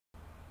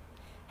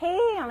Hey,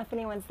 I don't know if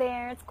anyone's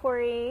there. It's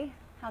Corey.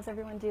 How's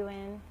everyone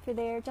doing? If you're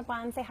there, jump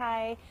on, say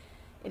hi.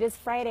 It is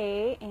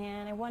Friday,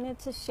 and I wanted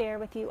to share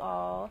with you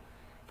all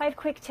 5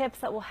 quick tips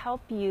that will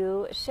help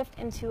you shift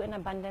into an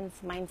abundance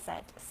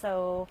mindset.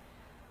 So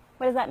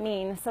what does that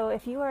mean? So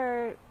if you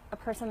are a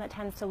person that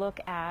tends to look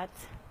at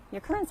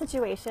your current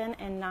situation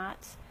and not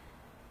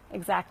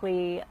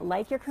exactly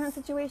like your current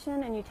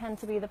situation, and you tend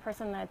to be the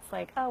person that's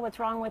like, oh, what's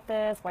wrong with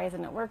this? Why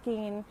isn't it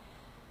working?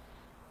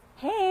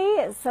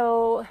 Hey,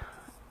 so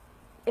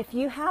if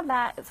you have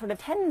that sort of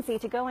tendency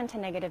to go into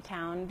negative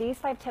town, these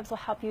 5 tips will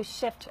help you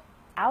shift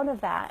out of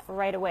that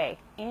right away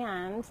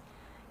and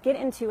get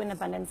into an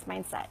abundance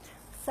mindset.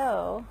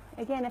 So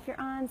again, if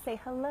you're on, say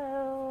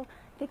hello.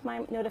 I think my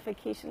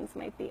notifications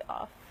might be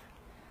off.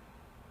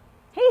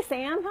 Hey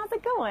Sam, how's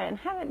it going?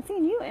 Haven't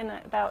seen you in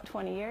about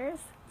 20 years.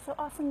 So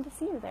awesome to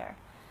see you there.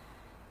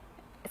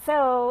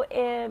 So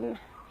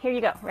here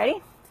you go.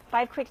 Ready?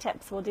 5 quick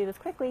tips. We'll do this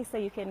quickly so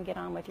you can get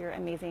on with your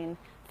amazing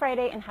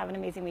Friday and have an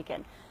amazing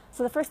weekend.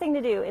 So the first thing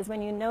to do is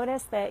when you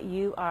notice that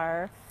you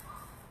are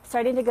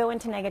starting to go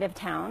into negative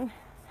town,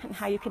 and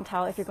how you can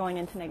tell if you're going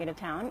into negative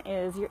town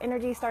is your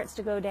energy starts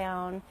to go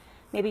down.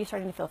 Maybe you're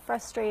starting to feel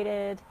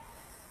frustrated.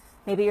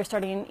 Maybe you're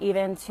starting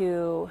even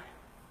to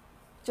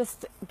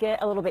just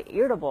get a little bit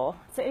irritable.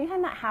 So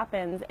anytime that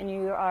happens and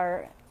you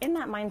are in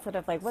that mindset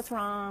of like, what's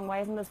wrong?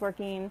 Why isn't this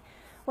working?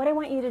 What I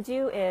want you to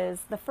do is,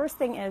 the first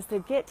thing is to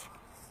get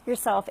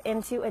yourself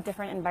into a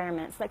different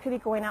environment. So that could be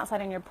going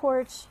outside on your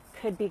porch,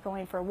 could be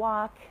going for a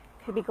walk,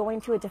 could be going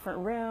to a different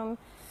room,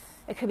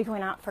 it could be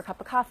going out for a cup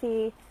of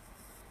coffee,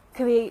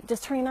 could be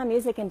just turning on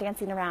music and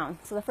dancing around.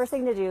 So the first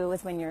thing to do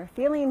is when you're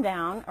feeling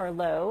down or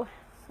low,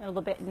 a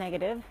little bit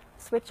negative,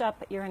 switch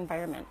up your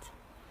environment.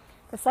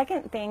 The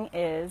second thing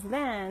is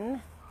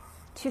then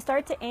to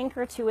start to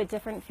anchor to a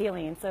different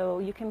feeling. So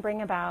you can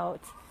bring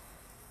about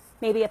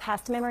maybe a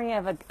past memory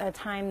of a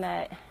time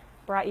that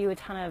brought you a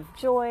ton of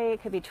joy.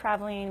 It could be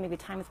traveling, maybe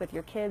times with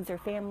your kids or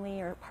family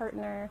or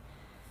partner.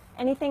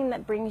 Anything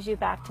that brings you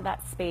back to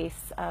that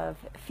space of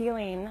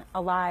feeling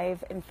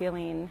alive and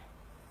feeling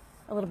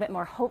a little bit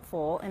more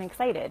hopeful and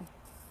excited.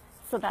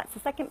 So that's the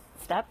second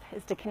step,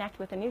 is to connect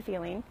with a new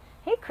feeling.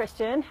 Hey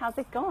Christian, how's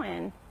it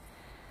going?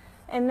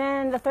 And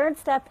then the third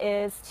step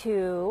is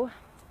to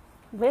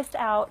list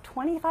out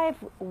 25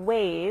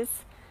 ways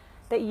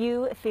that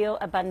you feel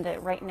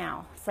abundant right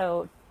now.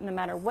 So no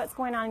matter what's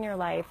going on in your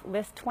life,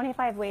 list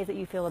 25 ways that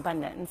you feel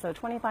abundant. And so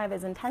 25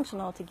 is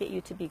intentional to get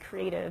you to be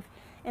creative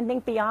and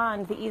think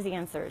beyond the easy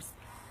answers.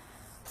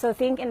 So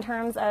think in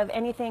terms of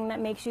anything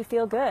that makes you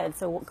feel good.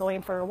 So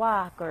going for a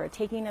walk or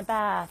taking a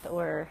bath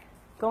or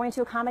going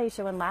to a comedy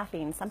show and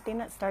laughing, something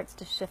that starts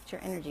to shift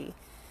your energy.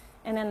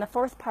 And then the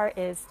fourth part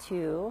is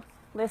to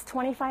list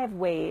 25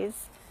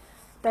 ways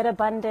that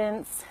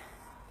abundance,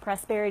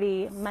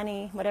 prosperity,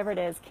 money, whatever it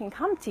is, can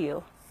come to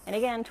you. And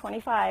again,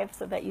 25,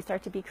 so that you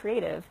start to be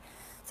creative.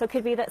 So it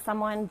could be that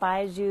someone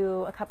buys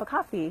you a cup of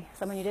coffee,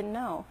 someone you didn't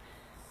know.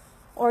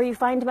 Or you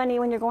find money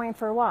when you're going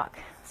for a walk.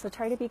 So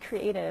try to be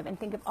creative and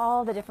think of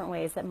all the different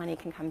ways that money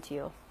can come to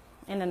you.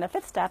 And then the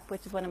 5th step,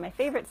 which is one of my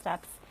favorite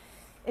steps,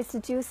 is to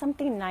do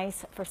something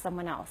nice for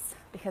someone else.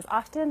 Because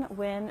often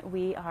when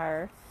we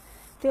are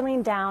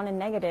feeling down and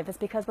negative, it's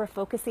because we're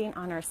focusing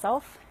on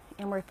ourselves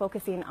and we're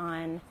focusing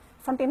on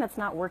something that's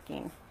not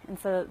working. And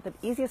so the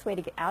easiest way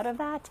to get out of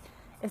that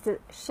is to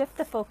shift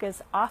the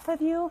focus off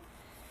of you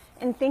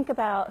and think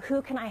about,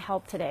 who can I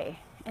help today?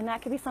 And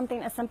that could be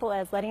something as simple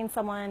as letting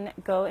someone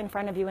go in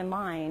front of you in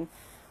line,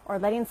 or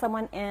letting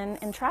someone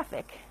in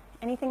traffic.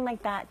 Anything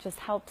like that just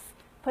helps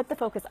put the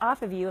focus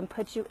off of you and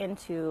put you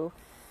into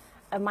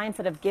a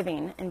mindset of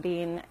giving and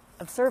being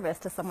of service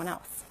to someone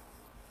else.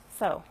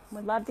 So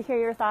would love to hear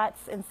your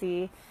thoughts and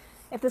see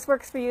if this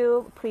works for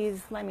you.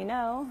 Please let me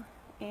know.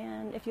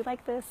 And if you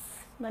like this,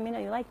 let me know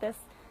you like this.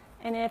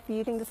 And if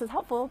you think this is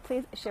helpful,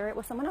 please share it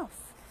with someone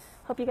else.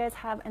 Hope you guys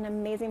have an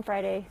amazing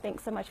Friday.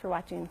 Thanks so much for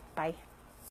watching. Bye.